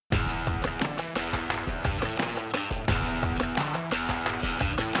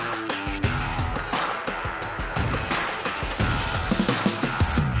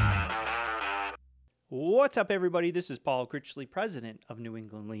What's up, everybody? This is Paul Critchley, president of New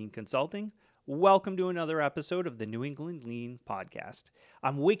England Lean Consulting. Welcome to another episode of the New England Lean Podcast.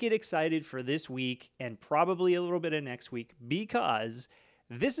 I'm wicked excited for this week and probably a little bit of next week because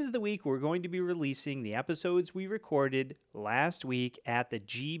this is the week we're going to be releasing the episodes we recorded last week at the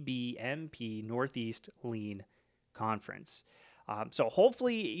GBMP Northeast Lean Conference. So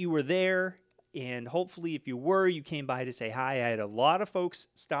hopefully you were there, and hopefully if you were, you came by to say hi. I had a lot of folks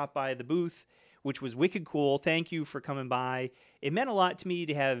stop by the booth, which was wicked cool. Thank you for coming by. It meant a lot to me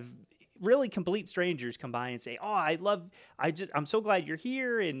to have really complete strangers come by and say, I'm so glad you're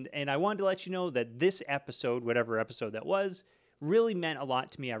here. And I wanted to let you know that this episode, whatever episode that was, really meant a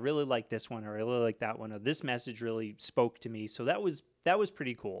lot to me. I really like this one, or I really like that one, or this message really spoke to me. So that was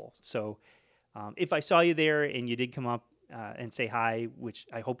pretty cool. So if I saw you there and you did come up and say hi, which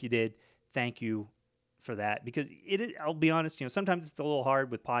I hope you did, thank you for that, because I'll be honest, sometimes it's a little hard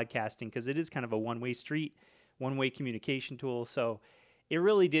with podcasting because it is kind of a one-way street, one-way communication tool. So it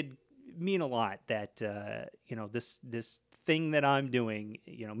really did mean a lot that, this thing that I'm doing,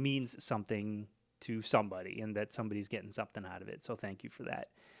 means something to somebody and that somebody's getting something out of it. So thank you for that.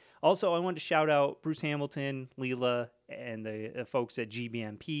 Also, I wanted to shout out Bruce Hamilton, Leela, and the folks at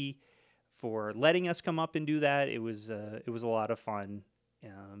GBMP for letting us come up and do that. It was a lot of fun.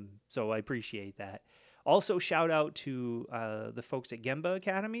 So I appreciate that. Also, shout out to the folks at Gemba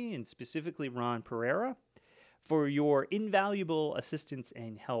Academy, and specifically Ron Pereira, for your invaluable assistance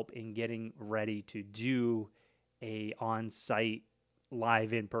and help in getting ready to do a on-site,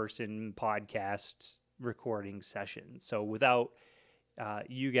 live in-person podcast recording session. So without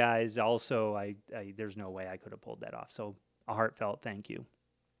you guys, also, there's no way I could have pulled that off. So a heartfelt thank you.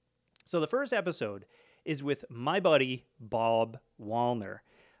 So the first episode is with my buddy, Bob Wallner.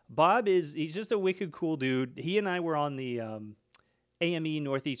 Bob he's just a wicked cool dude. He and I were on the AME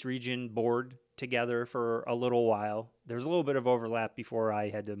Northeast Region board together for a little while. There's a little bit of overlap before I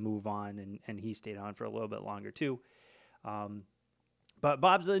had to move on, and he stayed on for a little bit longer too. But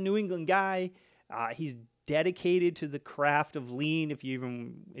Bob's a New England guy. He's dedicated to the craft of lean,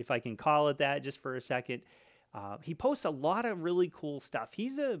 if I can call it that, just for a second. He posts a lot of really cool stuff.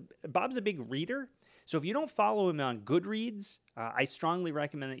 Bob's a big reader. So if you don't follow him on Goodreads, I strongly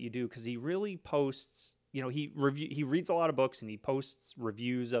recommend that you do, because he really posts, he reads a lot of books and he posts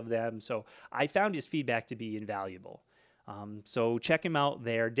reviews of them. So I found his feedback to be invaluable. So check him out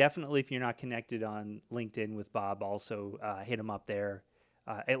there. Definitely, if you're not connected on LinkedIn with Bob, also hit him up there.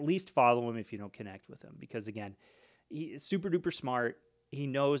 At least follow him if you don't connect with him, because again, he's super duper smart. He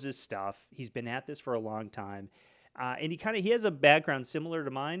knows his stuff. He's been at this for a long time. And he has a background similar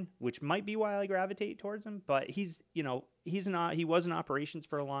to mine, which might be why I gravitate towards him. But he was in operations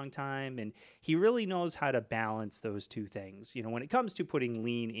for a long time, and he really knows how to balance those two things, when it comes to putting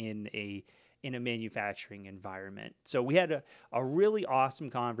lean in a manufacturing environment. So we had a really awesome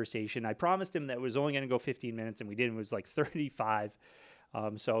conversation. I promised him that it was only going to go 15 minutes, and we did. It was like 35.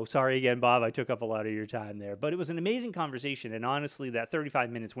 So sorry again, Bob, I took up a lot of your time there. But it was an amazing conversation, and honestly, that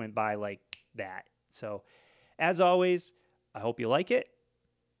 35 minutes went by like that. So as always, I hope you like it.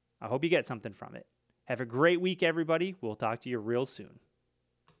 I hope you get something from it. Have a great week, everybody. We'll talk to you real soon.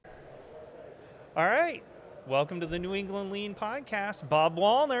 All right. Welcome to the New England Lean Podcast. Bob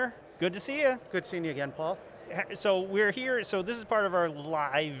Wallner. Good to see you. Good seeing you again, Paul. So we're here. So this is part of our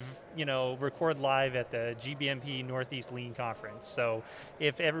live, record live at the GBMP Northeast Lean Conference. So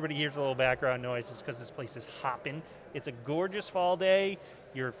if everybody hears a little background noise, it's because this place is hopping. It's a gorgeous fall day.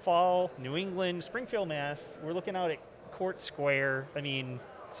 Your fall, New England, Springfield, Mass. We're looking out at Court Square.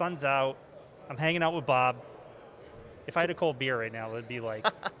 Sun's out. I'm hanging out with Bob. If I had a cold beer right now, it would be like...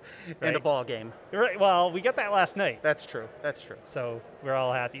 right? And a ball game. Right. Well, we got that last night. That's true. So we're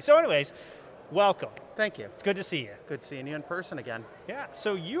all happy. So anyways, welcome. Thank you. It's good to see you. Good seeing you in person again. Yeah.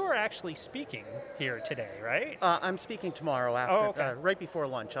 So you are actually speaking here today, right? I'm speaking tomorrow after, right before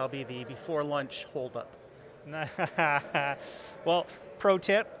lunch. I'll be the before lunch holdup. Well, pro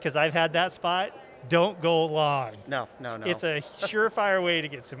tip, because I've had that spot, don't go long. No. It's a surefire way to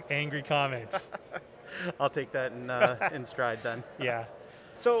get some angry comments. I'll take that in stride then. Yeah.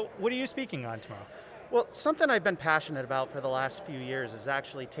 So what are you speaking on tomorrow? Well, something I've been passionate about for the last few years is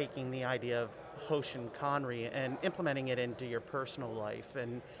actually taking the idea of Hoshin Conry and implementing it into your personal life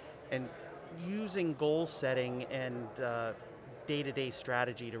and using goal setting and day-to-day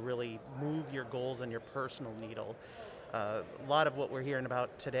strategy to really move your goals and your personal needle. A lot of what we're hearing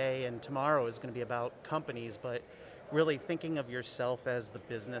about today and tomorrow is going to be about companies, but really thinking of yourself as the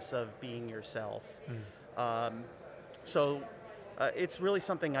business of being yourself. So it's really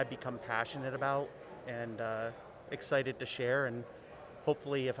something I've become passionate about and excited to share, and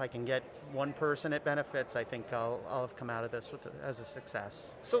hopefully if I can get one person it benefits, I think I'll have come out of this as a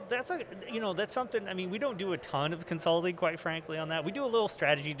success. So that's something. I mean, we don't do a ton of consulting, quite frankly, on that. We do a little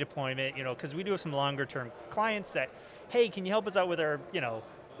strategy deployment, because we do have some longer term clients that, hey, can you help us out with our,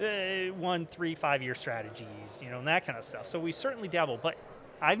 1, 3, 5 year strategies, and that kind of stuff. So we certainly dabble, but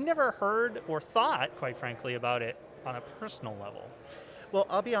I've never heard or thought, quite frankly, about it on a personal level. Well,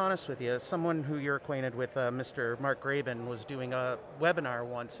 I'll be honest with you. As someone who you're acquainted with, Mr. Mark Graben, was doing a webinar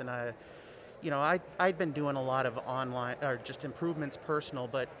once, and I'd been doing a lot of online or just improvements personal,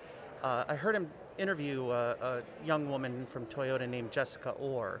 but I heard him interview a young woman from Toyota named Jessica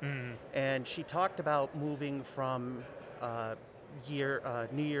Orr, and she talked about moving from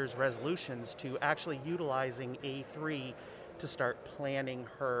New Year's resolutions to actually utilizing A3 to start planning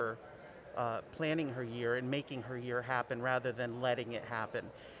her year and making her year happen rather than letting it happen.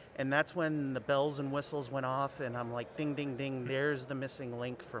 And that's when the bells and whistles went off, and I'm like, ding, ding, ding, there's the missing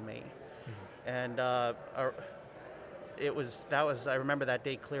link for me. And I remember that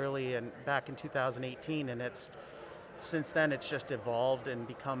day clearly, and back in 2018, and since then it's just evolved and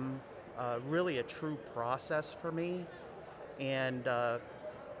become really a true process for me. And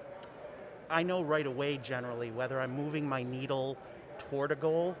I know right away generally whether I'm moving my needle toward a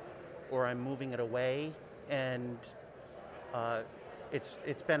goal or I'm moving it away, and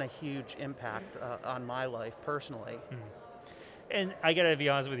it's been a huge impact on my life personally. And I gotta be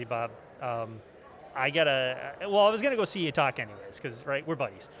honest with you, Bob. I was gonna go see you talk anyways, because we're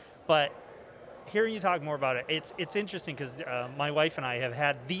buddies. But hearing you talk more about it, it's interesting because my wife and I have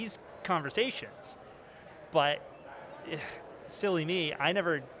had these conversations, but silly me, I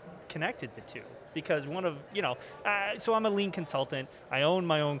never connected the two. Because so I'm a lean consultant. I own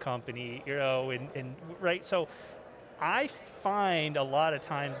my own company, and right. So I find a lot of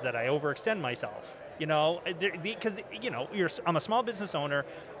times that I overextend myself, because I'm a small business owner.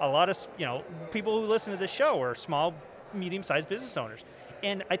 A lot of people who listen to this show are small, medium-sized business owners,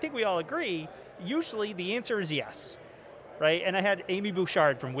 and I think we all agree. Usually, the answer is yes. Right, and I had Amy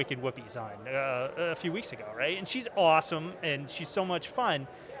Bouchard from Wicked Whoopies on a few weeks ago, right? And she's awesome, and she's so much fun.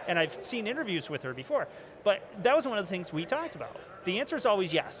 And I've seen interviews with her before, but that was one of the things we talked about. The answer is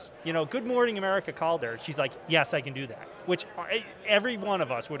always yes. Good Morning America called her. She's like, yes, I can do that, which every one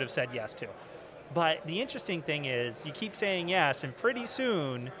of us would have said yes to. But the interesting thing is you keep saying yes, and pretty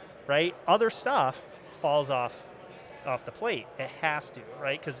soon, right, other stuff falls off the plate. It has to,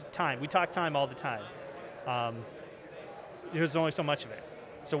 right? Because we talk time all the time. There's only so much of it.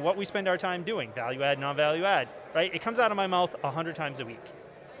 So what we spend our time doing, value add, non-value add, right? It comes out of my mouth 100 times a week.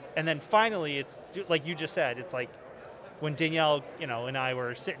 And then finally, it's like you just said, it's like when Danielle, and I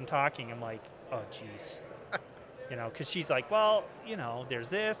were sitting talking, I'm like, oh, geez. Because she's like, well, there's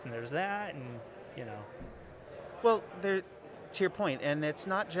this and there's that, and, Well, to your point, and it's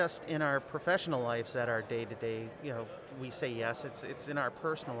not just in our professional lives that our day-to-day, we say yes, it's in our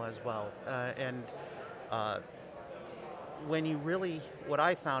personal as well. What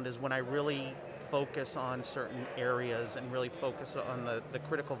I found is when I really focus on certain areas and really focus on the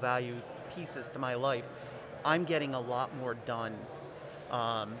critical value pieces to my life, I'm getting a lot more done.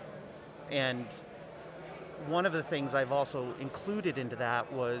 And one of the things I've also included into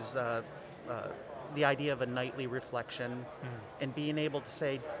that was the idea of a nightly reflection and being able to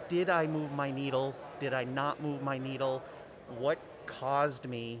say, did I move my needle? Did I not move my needle? What caused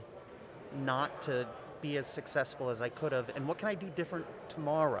me not to be as successful as I could have? And what can I do different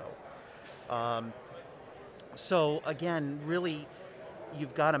tomorrow? So again, really,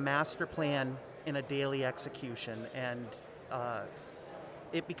 you've got a master plan in a daily execution, and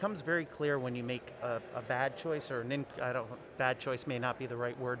it becomes very clear when you make a bad choice, or bad choice may not be the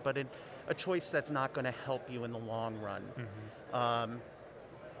right word, but a choice that's not going to help you in the long run.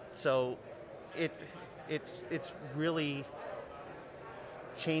 So it's really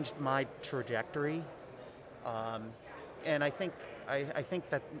changed my trajectory, and I think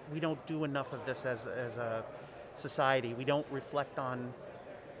that we don't do enough of this as a society. We don't reflect on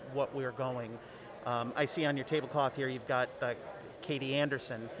what we're going. I see on your tablecloth here you've got Katie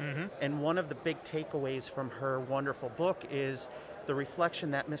Anderson, and one of the big takeaways from her wonderful book is the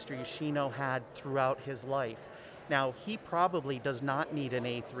reflection that Mr. Yoshino had throughout his life. Now, he probably does not need an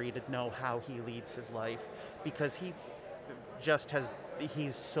A3 to know how he leads his life, because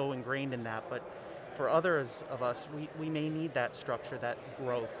he's so ingrained in that. But for others of us, we may need that structure, that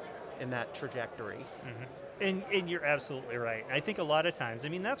growth in that trajectory. And you're absolutely right. I think a lot of times,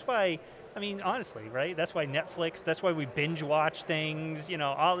 that's why, honestly, right? That's why Netflix, that's why we binge watch things,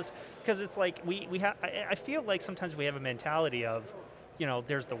 all this, because it's like we have, I feel like sometimes we have a mentality of,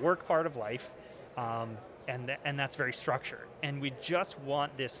 there's the work part of life, and that's very structured. And we just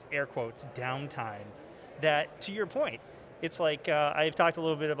want this air quotes downtime. That, to your point, it's like I've talked a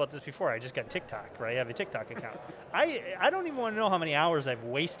little bit about this before. I just got TikTok, right? I have a TikTok account. I don't even want to know how many hours I've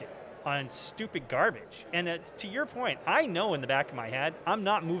wasted on stupid garbage. And to your point, I know in the back of my head I'm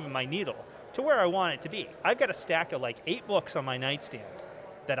not moving my needle to where I want it to be. I've got a stack of like 8 books on my nightstand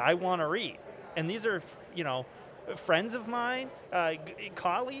that I want to read, and these are friends of mine,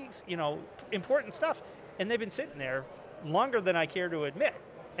 colleagues, important stuff, and they've been sitting there longer than I care to admit.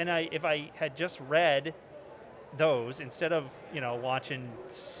 And if I had just read those instead of watching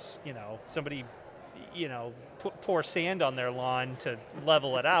somebody pour sand on their lawn to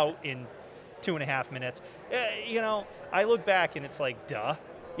level it out in 2.5 minutes, I look back and it's like duh,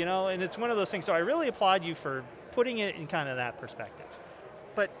 and it's one of those things. So I really applaud you for putting it in kind of that perspective.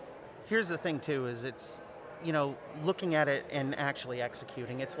 But here's the thing too, is it's, looking at it and actually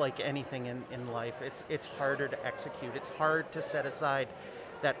executing. It's like anything in life. It's harder to execute. It's hard to set aside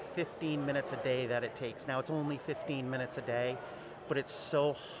that 15 minutes a day that it takes. Now it's only 15 minutes a day, but it's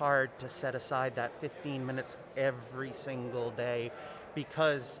so hard to set aside that 15 minutes every single day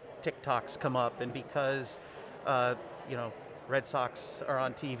because TikToks come up and because, Red Sox are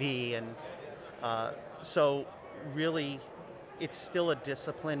on TV. And so really it's still a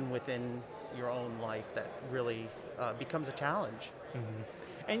discipline within your own life that really becomes a challenge. Mm-hmm.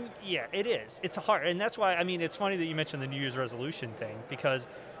 And yeah, it is. It's hard, and that's why. I mean, it's funny that you mentioned the New Year's resolution thing, because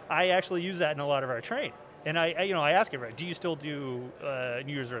I actually use that in a lot of our training. And I ask everybody, do you still do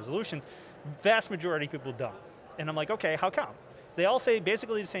New Year's resolutions? Vast majority of people don't. And I'm like, okay, how come? They all say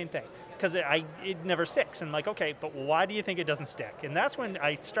basically the same thing, because it never sticks. And I'm like, okay, but why do you think it doesn't stick? And that's when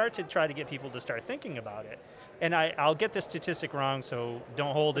I start to try to get people to start thinking about it. And I'll get the statistic wrong, so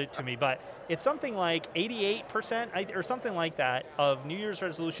don't hold it to me, but it's something like 88% or something like that of New Year's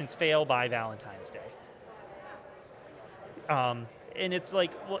resolutions fail by Valentine's Day. And it's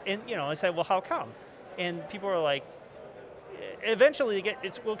like, well, and I said, well, how come? And people are like, eventually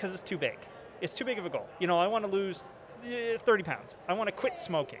because it's too big. It's too big of a goal. I want to lose 30 pounds. I want to quit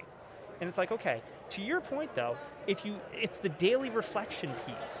smoking. And it's like, okay, to your point though, it's the daily reflection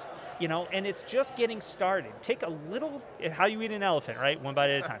piece. And it's just getting started. Take a little, how you eat an elephant, right? One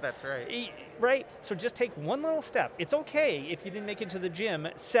bite at a time. That's right. Right? So just take one little step. It's okay if you didn't make it to the gym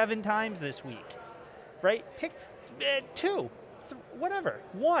 7 times this week, right? Pick 2, whatever.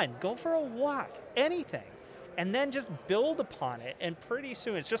 1, go for a walk, anything. And then just build upon it. And pretty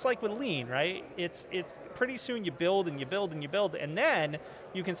soon, it's just like with lean, right? It's pretty soon you build and you build and you build. And then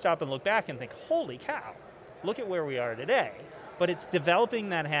you can stop and look back and think, holy cow, look at where we are today. But it's developing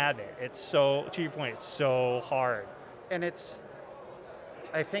that habit. It's so, to your point, it's so hard. And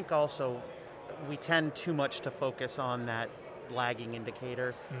I think also we tend too much to focus on that lagging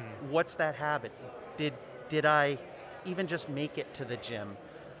indicator. What's that habit? Did I even just make it to the gym?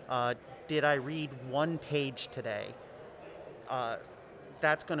 Did I read 1 page today?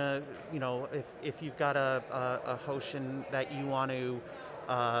 That's gonna, if you've got a Hoshin that you want to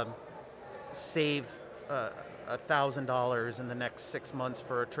save $1,000 in the next 6 months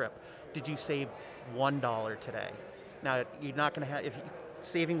for a trip, did you save $1 today? Now you're not going to have,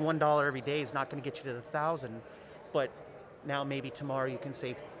 saving $1 every day is not going to get you to the 1,000, but now maybe tomorrow you can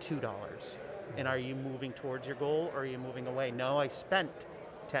save $2. And are you moving towards your goal, or are you moving away? No, I spent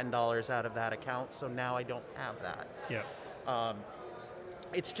 $10 out of that account, so now I don't have that. Yeah.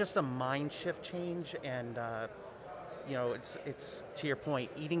 It's just a mind shift change, and it's to your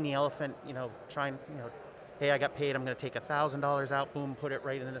point, eating the elephant. Trying, hey, I got paid, I'm going to take $1,000 out, boom, put it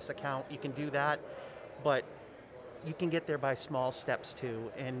right in this account. You can do that, but you can get there by small steps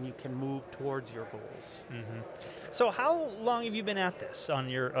too, and you can move towards your goals. Mm-hmm. So how long have you been at this on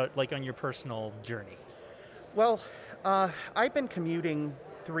your on your personal journey? Well, I've been commuting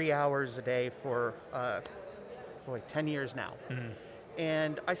 3 hours a day for 10 years now. Mm-hmm.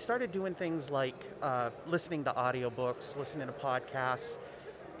 And I started doing things like listening to audiobooks, listening to podcasts,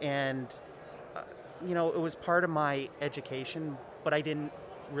 and it was part of my education, but I didn't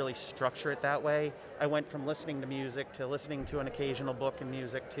really structure it that way. I went from listening to music to listening to an occasional book and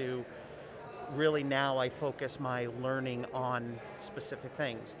music to really now I focus my learning on specific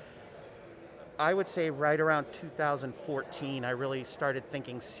things. I would say right around 2014, I really started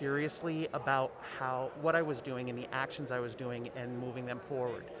thinking seriously about what I was doing and the actions I was doing and moving them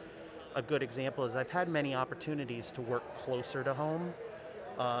forward. A good example is I've had many opportunities to work closer to home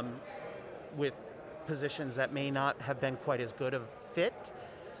with positions that may not have been quite as good a fit,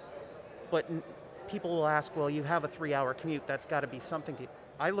 but people will ask, well, you have a 3-hour commute, that's got to be something to.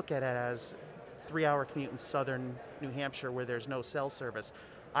 I look at it as 3-hour commute in southern New Hampshire where there's no cell service.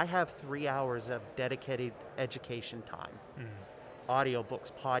 I have 3 hours of dedicated education time.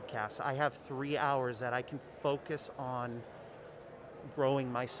 Audiobooks, podcasts. I have 3 hours that I can focus on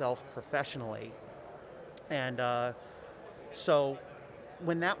growing myself professionally. And so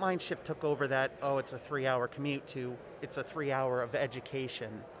when that mind shift took over that, oh, it's a 3-hour commute to it's a 3 hour of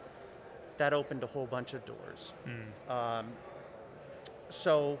education, that opened a whole bunch of doors.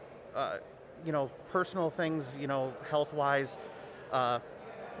 So, personal things, health-wise,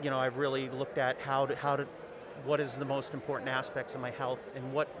 I've really looked at what is the most important aspects of my health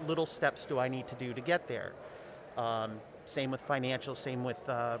and what little steps do I need to do to get there. Same with financial, same with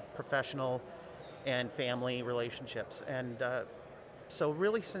professional and family relationships. And so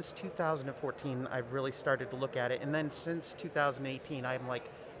really since 2014, I've really started to look at it. And then since 2018, I'm like,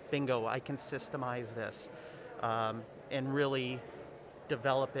 bingo, I can systemize this and really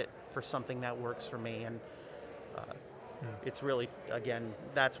develop it for something that works for me. And it's really, again,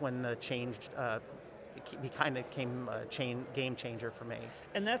 that's when the change kind of came a game changer for me.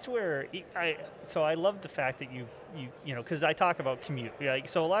 And that's where I love the fact that you because I talk about commute. Like,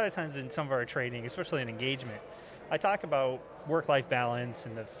 so a lot of times in some of our training, especially in engagement, I talk about work-life balance,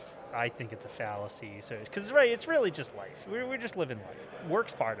 and I think it's a fallacy. So because it's really just life. We're just living life.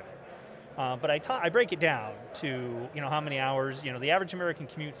 Work's part of it. But I break it down to how many hours. The average American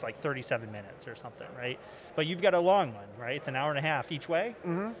commute's like 37 minutes or something, right? But you've got a long one, right? It's an hour and a half each way,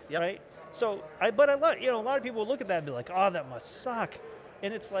 Yep. right? So I love a lot of people look at that and be like, oh, that must suck,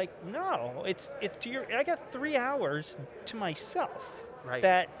 and it's like, no, it's I got 3 hours to myself, Right.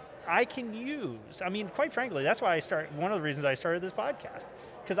 that I can use. I mean, quite frankly, that's why one of the reasons I started this podcast.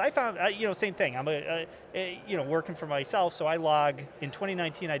 Because I found, same thing. I'm working for myself, so I log, in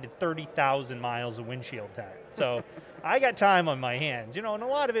 2019, I did 30,000 miles of windshield time. So I got time on my hands, and a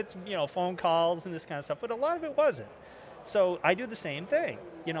lot of it's, phone calls and this kind of stuff, but a lot of it wasn't. So I do the same thing.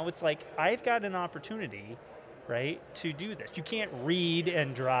 It's like, I've got an opportunity, right, to do this. You can't read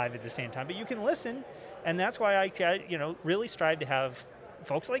and drive at the same time, but you can listen, and that's why I really strive to have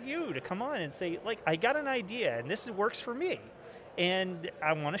folks like you to come on and say, like, I got an idea, and this works for me. And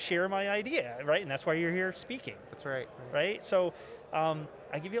I want to share my idea, right? And that's why you're here speaking. That's right. Right? So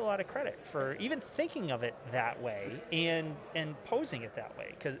I give you a lot of credit for even thinking of it that way and posing it that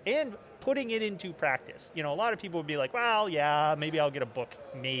way, and putting it into practice. A lot of people would be like, well, yeah, maybe I'll get a book,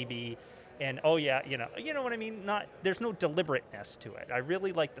 maybe. And, oh, yeah, you know what I mean? There's no deliberateness to it. I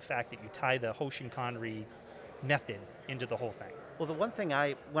really like the fact that you tie the Hoshin Conry method into the whole thing. Well, the one thing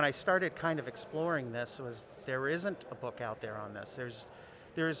when I started kind of exploring this was there isn't a book out there on this.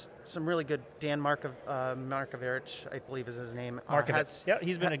 There's some really good, Dan Markovich, I believe is his name. Markovich. Yeah,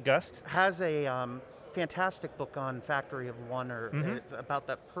 he's been a guest. Has a fantastic book on Factory of One, or it's about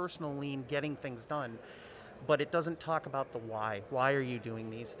that personal lean, getting things done. But it doesn't talk about the why. Why are you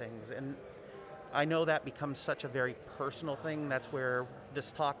doing these things? And I know that becomes such a very personal thing. That's where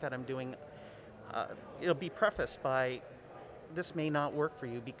this talk that I'm doing, it'll be prefaced by, this may not work for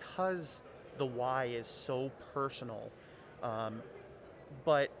you because the why is so personal.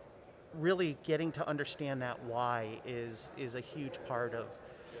 But really getting to understand that why is a huge part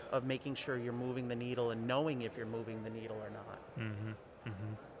of making sure you're moving the needle and knowing if you're moving the needle or not.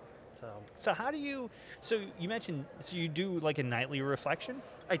 So how do you, so you mentioned, so you do like a nightly reflection?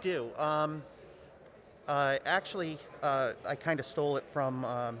 I do. Actually, I kind of stole it from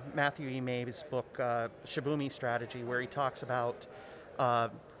Matthew E. May's book, Shibumi Strategy, where he talks about,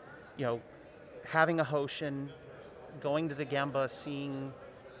 having a Hoshin, going to the Gemba, seeing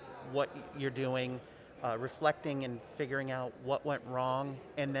what you're doing, reflecting and figuring out what went wrong,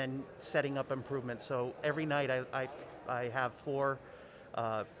 and then setting up improvements. So every night I have four,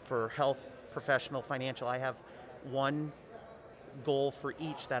 for health, professional, financial, I have one goal for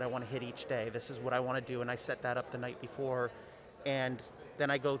each that I want to hit each day. This is what I want to do, and I set that up the night before, and then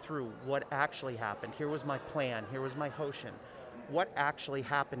I go through what actually happened. Here was my plan. Here was my Hoshin. What actually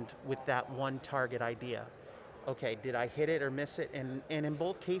happened with that one target idea? Okay, did I hit it or miss it? And in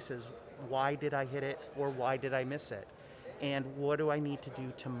both cases, why did I hit it or why did I miss it? And what do I need to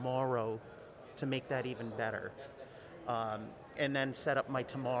do tomorrow to make that even better? And then set up my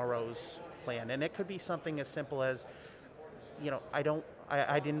tomorrow's plan. And it could be something as simple as, I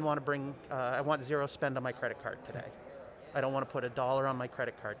didn't want to bring, I want zero spend on my credit card today. I don't want to put $1 on my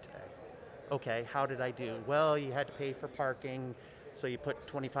credit card today. Okay, how did I do? Well, you had to pay for parking, so you put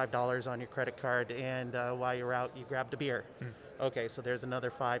 $25 on your credit card, and while you're out, you grabbed a beer. Okay, so there's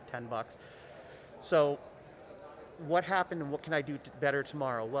another $5-10. So what happened, and what can I do better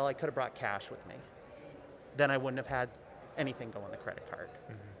tomorrow? Well, I could have brought cash with me. Then I wouldn't have had anything go on the credit card.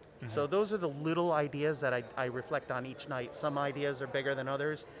 So those are the little ideas that I reflect on each night. Some ideas are bigger than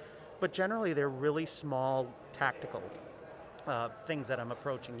others, but generally they're really small, tactical things that I'm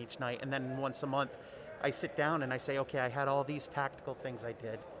approaching each night. And then once a month, I sit down and I say, okay, I had all these tactical things I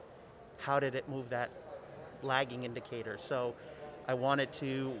did. How did it move that lagging indicator? So I wanted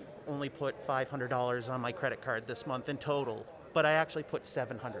to only put $500 on my credit card this month in total, but I actually put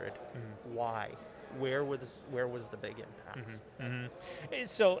 700. Why? Where was the big impacts?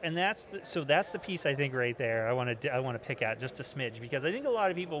 So that's the piece I think right there. I want to pick out just a smidge, because I think a lot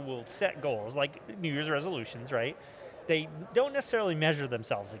of people will set goals like New Year's resolutions, right? They don't necessarily measure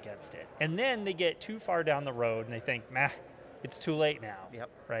themselves against it, and then they get too far down the road and they think, "Meh, it's too late now." Yep.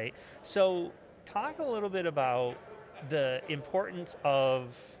 Right. So talk a little bit about the importance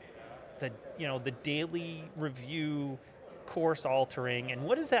of the daily review, course altering, and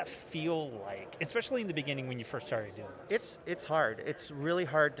what does that feel like, especially in the beginning when you first started doing this? It's hard. It's really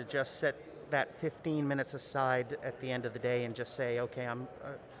hard to just set that 15 minutes aside at the end of the day and just say, okay, I'm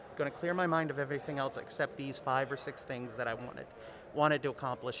going to clear my mind of everything else except these 5 or 6 things that I wanted to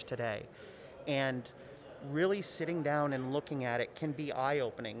accomplish today. And really sitting down and looking at it can be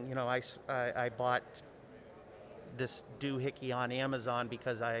eye-opening. You know, I bought this doohickey on Amazon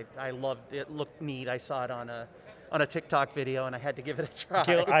because I loved it. It looked neat. I saw it on a TikTok video and I had to give it a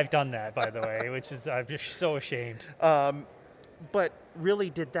try. I've done that, by the way, which is, I'm just so ashamed. But really,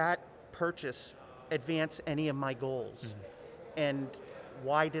 did that purchase advance any of my goals? And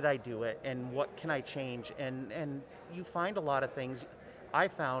why did I do it? And what can I change? And you find a lot of things. I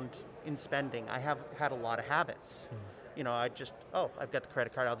found in spending, I have had a lot of habits. You know, I've got the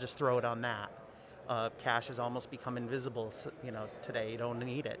credit card, I'll just throw it on that. Cash has almost become invisible, you know, today, you don't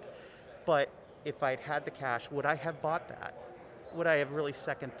need it. But if I'd had the cash, would I have bought that? Would I have really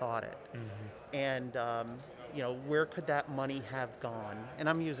second thought it? And, you know, where could that money have gone? And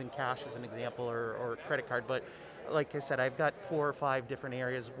I'm using cash as an example, or credit card, but like I said, I've got 4 or 5 different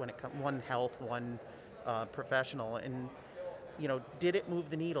areas when it comes, one health, one professional, and you know, did it move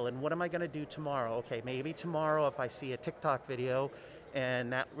the needle? And what am I going to do tomorrow? Okay, maybe tomorrow if I see a TikTok video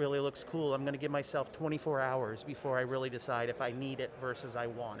and that really looks cool, I'm going to give myself 24 hours before I really decide if I need it versus I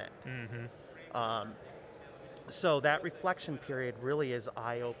want it. So that reflection period really is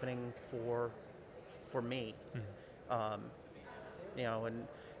eye-opening for me. You know, and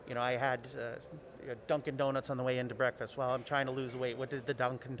you know, I had Dunkin' Donuts on the way into breakfast. Well, I'm trying to lose weight. What did the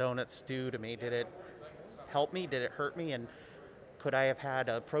Dunkin' Donuts do to me? Did it help me? Did it hurt me? And could I have had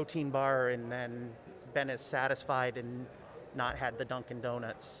a protein bar and then been as satisfied and not had the Dunkin'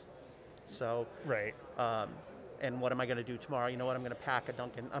 Donuts? So, Right. And what am I going to do tomorrow? You know what? I'm going to pack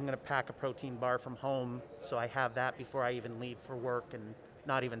a protein bar from home so I have that before I even leave for work and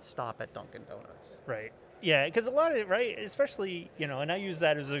not even stop at Dunkin' Donuts. Right. Yeah, because a lot of it, right, especially, you know, and I use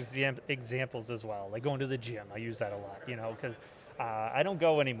that as examples as well, like going to the gym. I use that a lot, you know, because I don't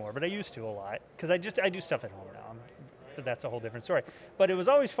go anymore, but I used to a lot, because I do stuff at home now. But that's a whole different story. But it was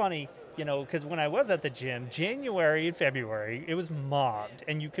always funny, you know, because when I was at the gym, January and February, it was mobbed,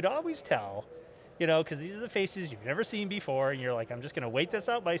 and you could always tell, you know, because these are the faces you've never seen before, and you're like, I'm just going to wait this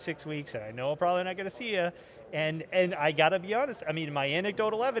out by 6 weeks, and I know I'm probably not going to see you. And I got to be honest, I mean, my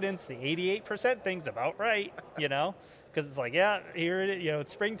anecdotal evidence, the 88% thing's about right, you know, because it's like, yeah, here it is, you know,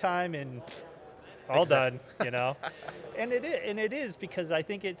 it's springtime and all done, you know. And it is because I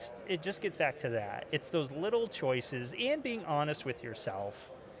think it just gets back to that. It's those little choices and being honest with yourself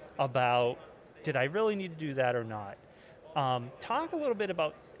about, did I really need to do that or not? Talk a little bit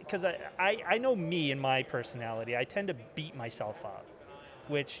about, because I know me and my personality, I tend to beat myself up,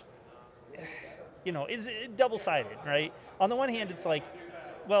 which, you know, is double-sided, right? On the one hand, it's like,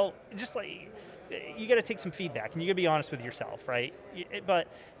 well, just like, you got to take some feedback and you got to be honest with yourself, right? But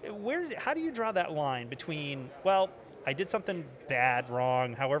how do you draw that line between, well, I did something bad,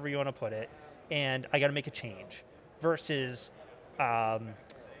 wrong, however you want to put it, and I got to make a change, versus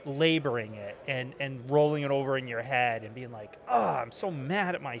laboring it and rolling it over in your head and being like, oh, I'm so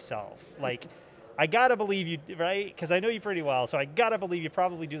mad at myself. Like, I got to believe you, right? Because I know you pretty well, so I got to believe you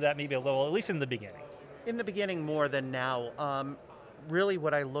probably do that maybe a little, at least in the beginning. In the beginning more than now. Really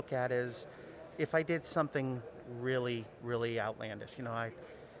what I look at is if I did something really, really outlandish, you know,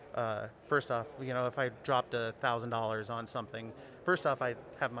 first off, you know, if I dropped $1,000 on something, first off, I'd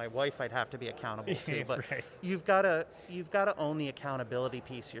have to be accountable to. But Right. you've got to own the accountability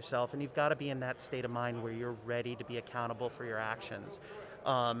piece yourself, and you've got to be in that state of mind where you're ready to be accountable for your actions.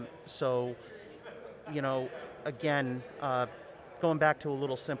 So, you know, again, going back to a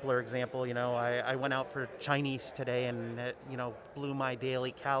little simpler example, you know, I went out for Chinese today and it, you know, blew my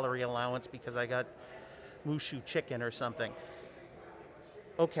daily calorie allowance because I got wushu chicken or something.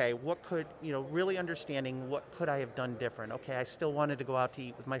 okay, what could, really understanding what could I have done different? Okay, I still wanted to go out to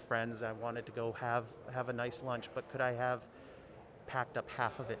eat with my friends. I wanted to go have a nice lunch, but could I have packed up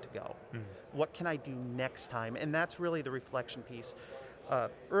half of it to go? Mm. What can I do next time? And that's really the reflection piece.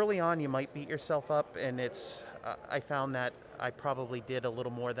 Early on, you might beat yourself up, and I found that I probably did a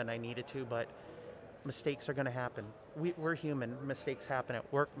little more than I needed to, but mistakes are going to happen. We're human. Mistakes happen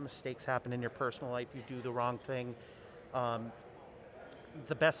at work. Mistakes happen in your personal life. You do the wrong thing. Um,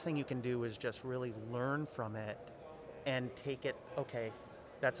 the best thing you can do is just really learn from it and take it. Okay,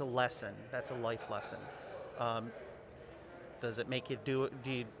 that's a lesson. That's a life lesson. Um, does it make you do it?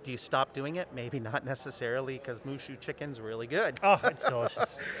 Do you stop doing it? Maybe not necessarily, because Mushu chicken's really good. Oh, it's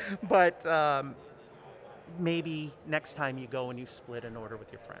delicious. But maybe next time you go and you split an order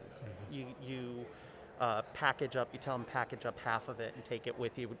with your friend. You package up. You tell them package up half of it and take it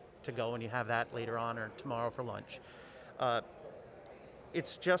with you to go, and you have that later on or tomorrow for lunch.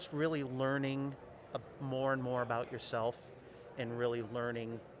 It's just really learning more and more about yourself, and really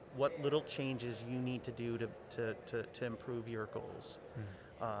learning what little changes you need to do to improve your goals.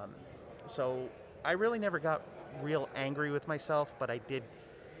 So I really never got real angry with myself, but I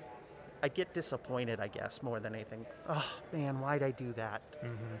get disappointed, I guess, more than anything. Oh man, why'd I do that?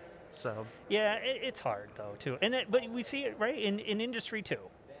 So Yeah, it's hard though too, but we see it right in industry too,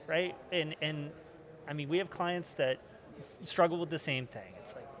 right? And I mean, we have clients that struggle with the same thing.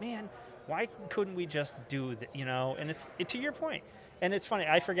 It's like, man, why couldn't we just do that? And to your point. And it's funny,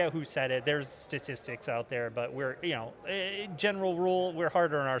 I forget who said it. There's statistics out there, but we're, general rule, we're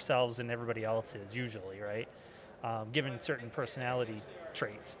harder on ourselves than everybody else is usually, right? Given certain personality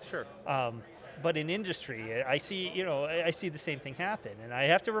traits. sure. But in industry, I see the same thing happen, and I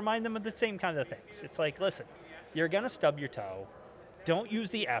have to remind them of the same kind of things. It's like, listen, you're gonna stub your toe. Don't use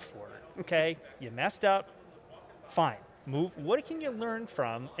the F word, okay? You messed up. Fine. Move. What can you learn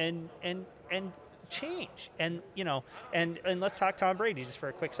from and change? And and let's talk Tom Brady just for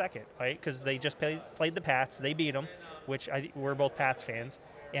a quick second, right? Because they just played the Pats. They beat them, which we're both Pats fans.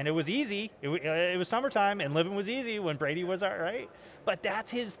 And it was easy. It was summertime, and living was easy when Brady was all right. But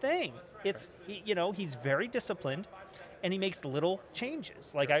that's his thing. He's very disciplined, and he makes little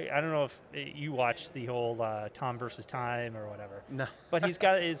changes. Like I don't know if you watched the whole Tom versus Time or whatever. No. But he's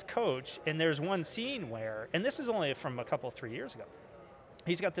got his coach, and there's one scene where, and this is only from a couple 3 years ago.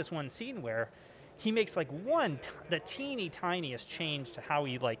 He's got this one scene where he makes like the teeny tiniest change to how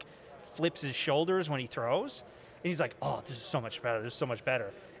he like flips his shoulders when he throws. And he's like, oh, this is so much better. This is so much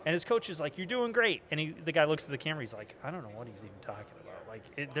better. And his coach is like, you're doing great. And the guy looks at the camera. He's like, I don't know what he's even talking about.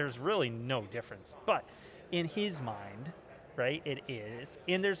 Like, there's really no difference. But in his mind, right, it is.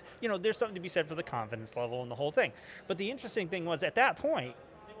 And there's something to be said for the confidence level and the whole thing. But the interesting thing was at that point,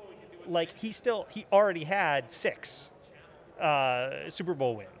 like, he already had 6 Super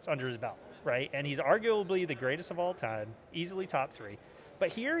Bowl wins under his belt, right? And he's arguably the greatest of all time, easily top 3. But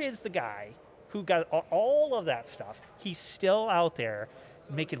here is the guy who got all of that stuff. He's still out there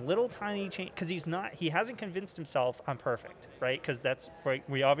making little tiny change because he hasn't convinced himself I'm perfect, right? Because that's right.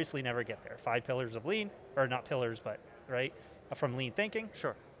 We obviously never get there. 5 pillars of lean, or not pillars, but right from lean thinking.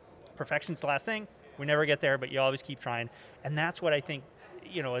 Sure. Perfection's the last thing. We never get there, but you always keep trying, and that's what I think.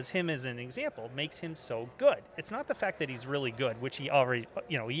 As him as an example makes him so good. It's not the fact that he's really good, which he already,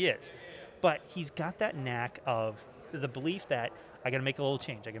 he is, but he's got that knack of the belief that I got to make a little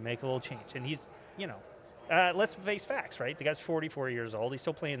change. I can make a little change, and he's, let's face facts, right? The guy's 44 years old. He's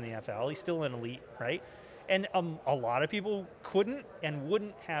still playing in the NFL. He's still an elite, right? And a lot of people couldn't and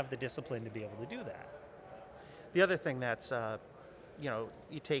wouldn't have the discipline to be able to do that. The other thing that's,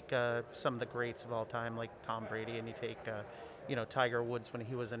 you take some of the greats of all time, like Tom Brady, and you take, Tiger Woods when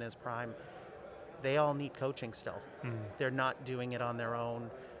he was in his prime. They all need coaching still. They're not doing it on their own.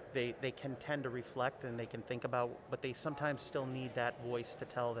 They can tend to reflect and they can think about, but they sometimes still need that voice to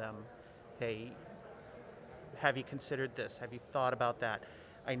tell them, hey, have you considered this? Have you thought about that?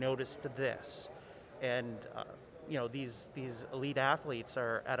 I noticed this. And, these elite athletes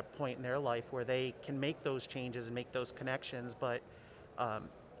are at a point in their life where they can make those changes and make those connections, but,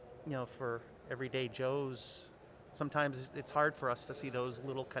 for everyday Joes, sometimes it's hard for us to see those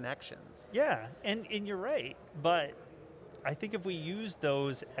little connections. Yeah, and you're right, but I think if we use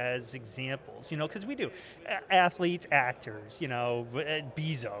those as examples, because we do, athletes, actors,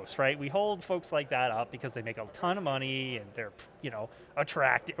 Bezos, right? We hold folks like that up because they make a ton of money and they're,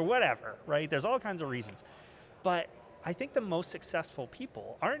 attractive or whatever, right? There's all kinds of reasons. But I think the most successful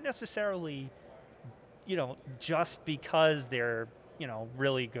people aren't necessarily, just because they're,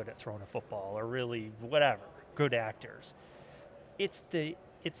 really good at throwing a football or really whatever, good actors. It's the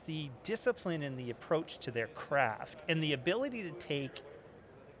discipline and the approach to their craft and the ability to take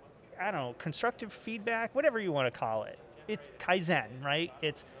I don't know, constructive feedback, whatever you want to call it. It's Kaizen, right?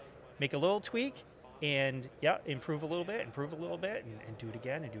 It's make a little tweak and improve a little bit, and do it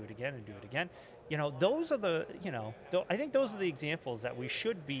again, and do it again, and do it again. Those are the, I think those are the examples that we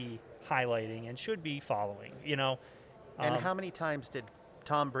should be highlighting and should be following, And how many times did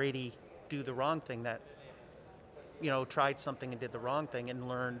Tom Brady do the wrong thing that, tried something and did the wrong thing and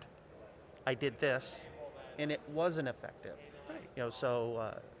learned, I did this, and it wasn't effective. Right.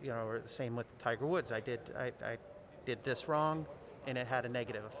 Or the same with Tiger Woods. I did this wrong, and it had a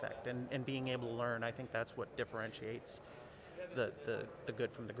negative effect. And being able to learn, I think that's what differentiates the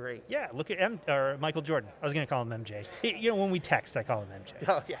good from the great. Yeah, look at Michael Jordan. I was going to call him MJ. When we text, I call him MJ.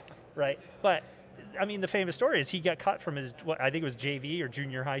 Oh, yeah. Right? But, I mean, the famous story is he got cut from his, I think it was JV or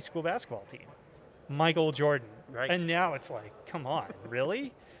junior high school basketball team. Michael Jordan. Right. And now it's like, come on,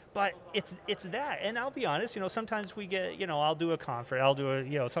 really? But it's that. And I'll be honest, sometimes we get, I'll do a conference, I'll do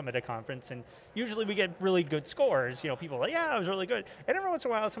something at a conference, and usually we get really good scores. People are like, yeah, it was really good. And every once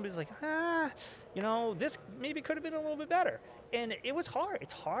in a while, somebody's like, this maybe could have been a little bit better. And it was hard.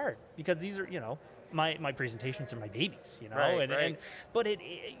 It's hard because these are, my presentations are my babies, Right. But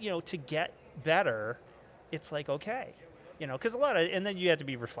to get better, it's like, okay. Because and then you have to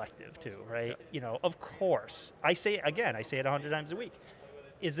be reflective too, right? Yeah. Of course. I say it 100 times a week.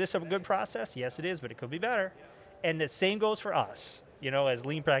 Is this a good process? Yes, it is, but it could be better. And the same goes for us, as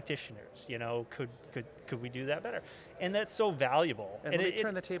lean practitioners. Could we do that better? And that's so valuable. And let me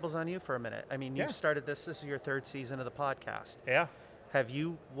turn the tables on you for a minute. I mean, you've started this is your third season of the podcast. Yeah.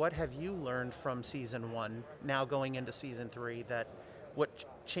 What have you learned from season 1, now going into season 3, what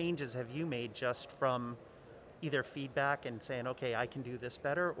changes have you made just from either feedback and saying, okay, I can do this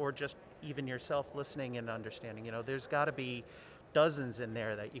better, or just even yourself listening and understanding? There's got to be dozens in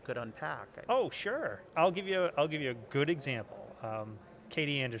there that you could unpack. Oh, sure. I'll give you a good example.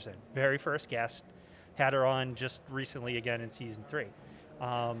 Katie Anderson, very first guest, had her on just recently again in season 3.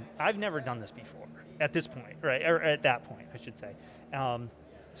 I've never done this before at this point, right? Or at that point, I should say.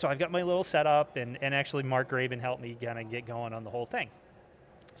 So I've got my little setup, and actually Mark Graben helped me kind of get going on the whole thing.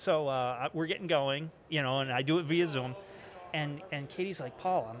 So we're getting going, and I do it via Zoom. And Katie's like,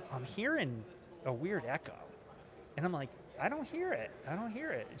 Paul, I'm hearing a weird echo. And I'm like, I don't hear it.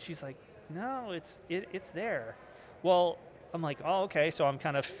 And she's like, no, it's there. Well, I'm like, oh, okay. So I'm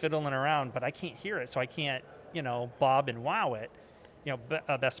kind of fiddling around, but I can't hear it. So I can't, bob and wow it,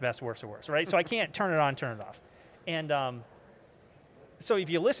 best, worst, right? So I can't turn it on, turn it off. And so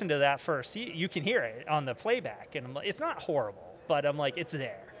if you listen to that first, you can hear it on the playback. And I'm like, it's not horrible, but I'm like, it's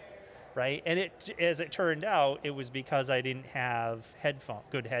there. Right. And as it turned out, it was because I didn't have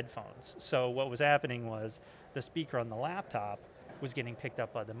good headphones. So what was happening was the speaker on the laptop was getting picked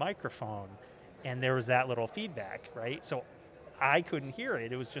up by the microphone, and there was that little feedback, right? So I couldn't hear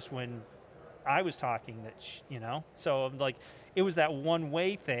it. It was just when I was talking that, so like it was that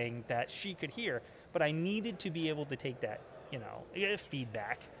one-way thing that she could hear, but I needed to be able to take that,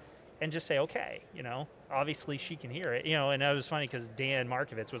 feedback and just say, okay, obviously she can hear it, and it was funny because Dan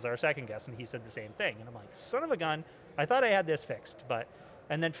Markovitz was our second guest, and he said the same thing. And I'm like, son of a gun, I thought I had this fixed,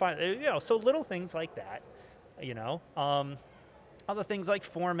 and then finally, so little things like that, other things like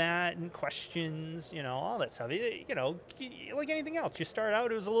format and questions, all that stuff, like anything else. You start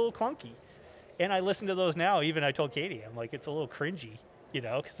out, it was a little clunky. And I listen to those now, even I told Katie, I'm like, it's a little cringy,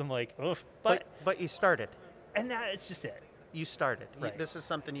 because I'm like, oof. But you started. And it's just it. You started. Right. This is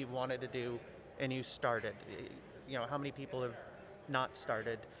something you've wanted to do, and you started. How many people have not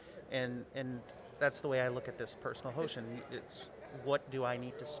started? And that's the way I look at this personal Hoshin. It's what do I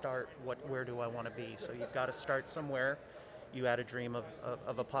need to start? Where do I want to be? So you've got to start somewhere. You had a dream of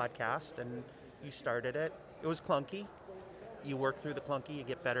a podcast, and you started it. It was clunky. You work through the clunky. You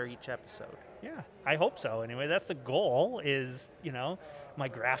get better each episode. Yeah, I hope so. Anyway, that's the goal is, my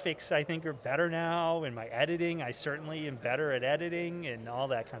graphics, I think, are better now, and my editing, I certainly am better at editing and all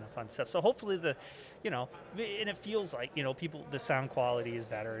that kind of fun stuff. So hopefully and it feels like, people, the sound quality is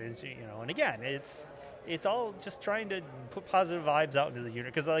better. And again, it's all just trying to put positive vibes out into the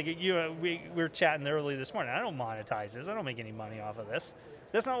unit. Because we were chatting early this morning. I don't monetize this. I don't make any money off of this.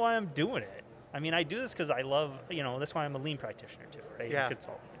 That's not why I'm doing it. I mean, I do this because I love, that's why I'm a lean practitioner too, right? Yeah.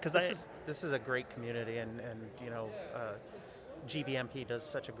 Because this is a great community, and GBMP does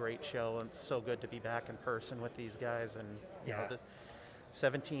such a great show, and it's so good to be back in person with these guys. And the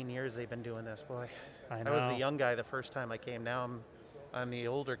 17 years they've been doing this, boy. I was the young guy the first time I came. Now I'm the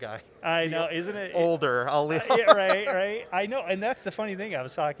older guy. I know, isn't it? Older. Yeah, right. I know, and that's the funny thing. I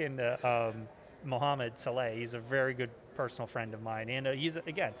was talking to Mohammed Saleh. He's a very good personal friend of mine, and he's,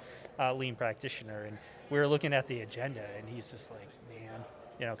 again, a lean practitioner. And we were looking at the agenda, and he's just like, man,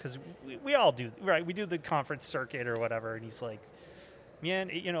 because we all do, right? We do the conference circuit or whatever, and he's like, man,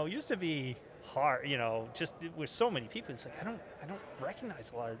 it used to be hard, just with so many people. It's like I don't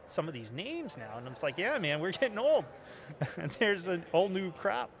recognize a lot of some of these names now, and I'm just like, yeah, man, we're getting old. And there's a whole new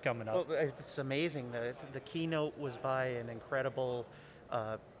crop coming up. Well, it's amazing. The keynote was by an incredible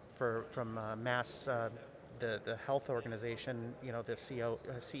from Mass, the health organization, the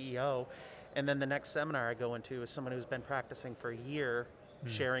CEO, and then the next seminar I go into is someone who's been practicing for a year,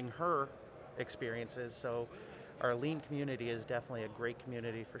 sharing her experiences. So our lean community is definitely a great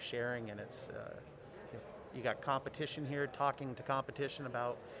community for sharing, and it's you got competition here, talking to competition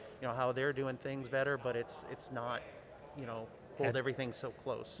about how they're doing things better, but it's not hold everything so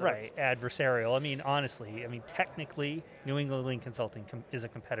close. So right, adversarial. I mean, honestly, technically, New England Lean Consulting is a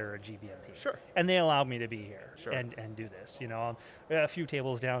competitor of GBMP. Sure. And they allowed me to be here Sure. and do this. A few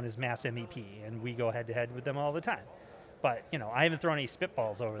tables down is Mass MEP, and we go head-to-head with them all the time. But, I haven't thrown any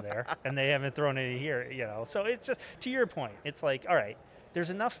spitballs over there, and they haven't thrown any here, So it's just, to your point, it's like, all right, there's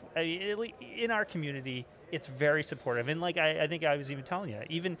enough, in our community, it's very supportive. And like I think I was even telling you,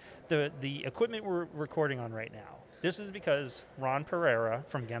 even the equipment we're recording on right now, this is because Ron Pereira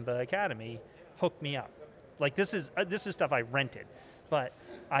from Gemba Academy hooked me up. Like this is stuff I rented, but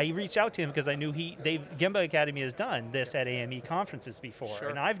I reached out to him because I knew Gemba Academy has done this at AME conferences before, Sure.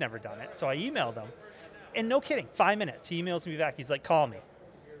 and I've never done it. So I emailed him, and no kidding, 5 minutes, he emails me back. He's like, "Call me."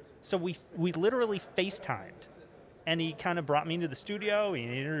 So we literally FaceTimed, and he kind of brought me into the studio. He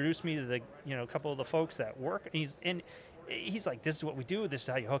introduced me to the a couple of the folks that work. And he's like, "This is what we do. This is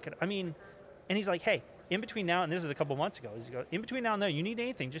how you hook it." And he's like, "Hey, in between now," and this is a couple months ago, in between now and then, you need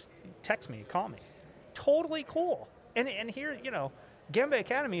anything, just text me, call me. Totally cool. And here, Gemba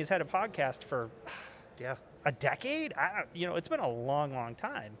Academy has had a podcast for a decade. It's been a long, long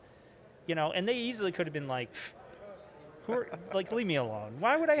time. And they easily could have been like, leave me alone.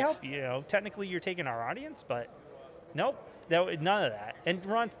 Why would I help you? Technically, you're taking our audience, but nope, none of that. And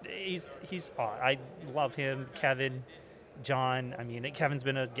Ron, he's I love him. Kevin, John, Kevin's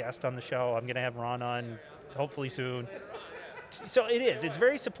been a guest on the show. I'm going to have Ron on hopefully soon. So it's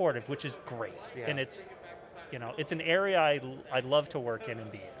very supportive, which is great. Yeah. And it's, it's an area I'd love to work in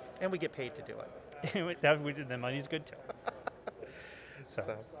and be in. And we get paid to do it. The money's good too.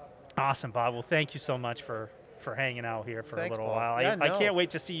 So. Awesome, Bob. Well, thank you so much for hanging out here for Thanks, a little Paul. while. Yeah, I can't wait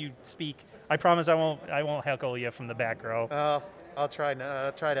to see you speak. I promise I won't heckle you from the back row. I'll try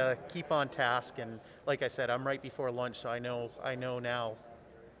to keep on task, and like I said, I'm right before lunch, so I know now.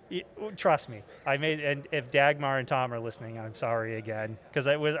 Trust me, and if Dagmar and Tom are listening, I'm sorry again, because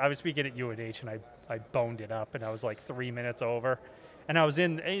I was speaking at UNH and I boned it up, and I was like 3 minutes over, and I was I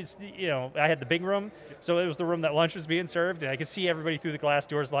had the big room, so it was the room that lunch was being served, and I could see everybody through the glass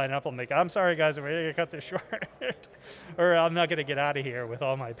doors lining up. I'm like, I'm sorry guys, I'm ready to cut this short, or I'm not going to get out of here with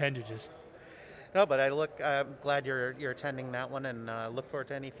all my appendages. No, but I'm glad you're attending that one, and look forward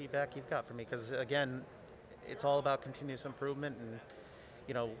to any feedback you've got for me, because again, it's all about continuous improvement, and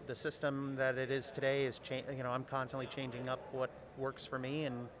the system that it is today is I'm constantly changing up what works for me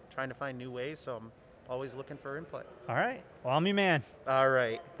and trying to find new ways, so I'm always looking for input. All right. Well, I'm your man. All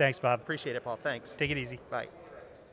right. Thanks, Bob. Appreciate it, Paul. Thanks. Take it easy. Bye.